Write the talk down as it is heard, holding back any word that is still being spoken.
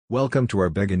Welcome to our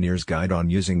beginner's guide on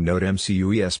using NodeMCU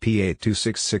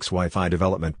ESP8266 Wi-Fi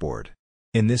development board.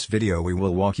 In this video we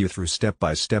will walk you through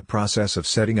step-by-step process of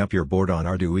setting up your board on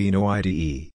Arduino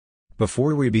IDE.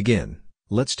 Before we begin,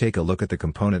 let's take a look at the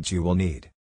components you will need.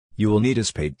 You will need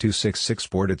ESP8266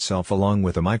 board itself along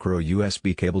with a micro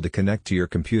USB cable to connect to your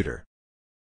computer.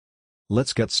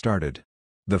 Let's get started.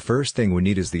 The first thing we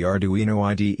need is the Arduino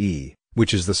IDE,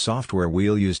 which is the software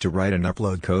we'll use to write and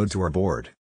upload code to our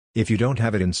board. If you don't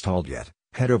have it installed yet,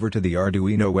 head over to the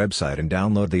Arduino website and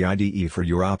download the IDE for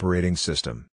your operating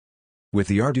system. With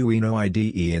the Arduino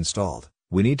IDE installed,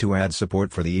 we need to add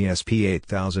support for the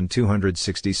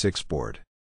ESP8266 board.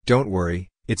 Don't worry,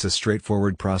 it's a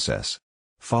straightforward process.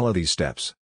 Follow these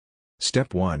steps.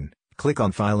 Step 1, click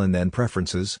on File and then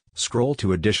Preferences, scroll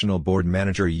to Additional Board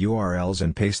Manager URLs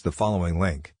and paste the following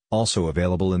link, also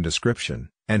available in description,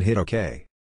 and hit OK.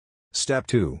 Step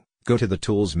 2, go to the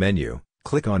Tools menu.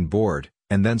 Click on Board,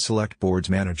 and then select Boards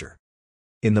Manager.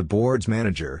 In the Boards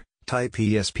Manager, type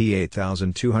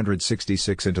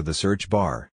ESP8266 into the search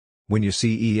bar. When you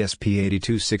see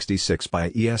ESP8266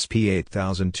 by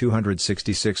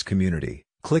ESP8266 Community,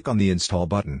 click on the Install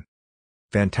button.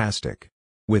 Fantastic!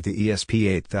 With the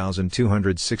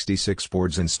ESP8266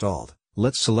 boards installed,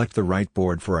 let's select the right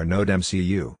board for our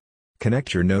NodeMCU.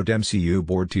 Connect your NodeMCU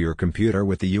board to your computer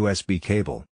with the USB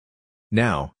cable.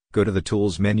 Now, go to the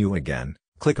Tools menu again,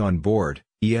 click on Board,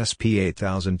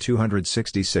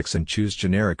 ESP8266 and choose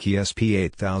Generic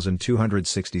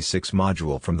ESP8266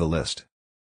 module from the list.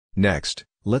 Next,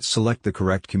 let's select the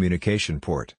correct communication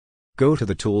port. Go to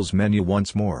the Tools menu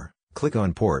once more, click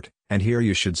on Port, and here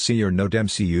you should see your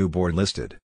NodeMCU board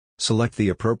listed. Select the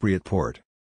appropriate port.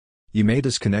 You may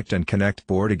disconnect and connect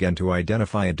board again to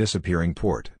identify a disappearing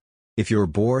port. If your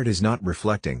board is not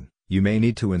reflecting, you may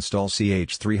need to install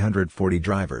CH340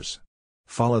 drivers.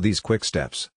 Follow these quick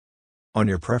steps. On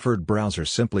your preferred browser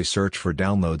simply search for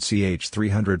Download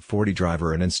CH340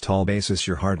 driver and install basis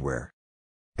your hardware.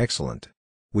 Excellent.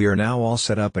 We are now all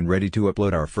set up and ready to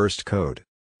upload our first code.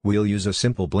 We'll use a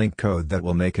simple blink code that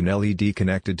will make an LED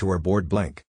connected to our board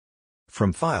blink.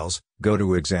 From Files, go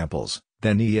to Examples,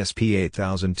 then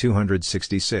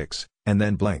ESP8266, and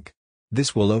then blink.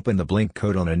 This will open the blink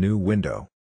code on a new window.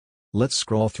 Let's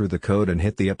scroll through the code and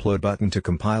hit the Upload button to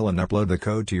compile and upload the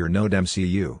code to your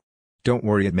NodeMCU. Don't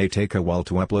worry, it may take a while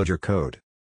to upload your code.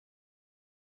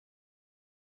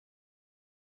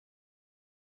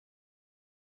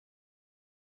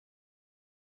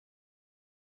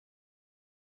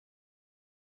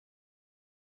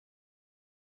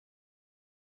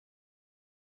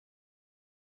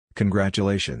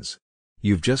 Congratulations!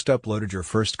 You've just uploaded your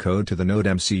first code to the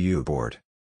NodeMCU board.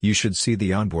 You should see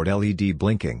the onboard LED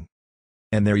blinking.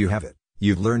 And there you have it,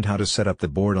 you've learned how to set up the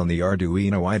board on the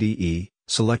Arduino IDE,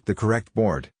 select the correct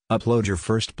board, upload your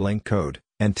first blink code,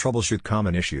 and troubleshoot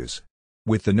common issues.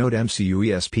 With the NodeMCU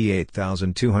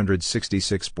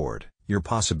ESP8266 board, your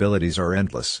possibilities are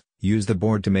endless. Use the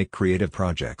board to make creative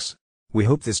projects. We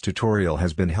hope this tutorial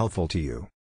has been helpful to you.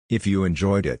 If you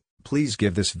enjoyed it, please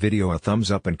give this video a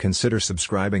thumbs up and consider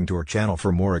subscribing to our channel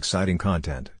for more exciting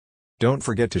content. Don't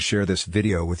forget to share this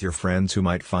video with your friends who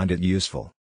might find it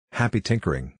useful. Happy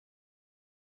tinkering!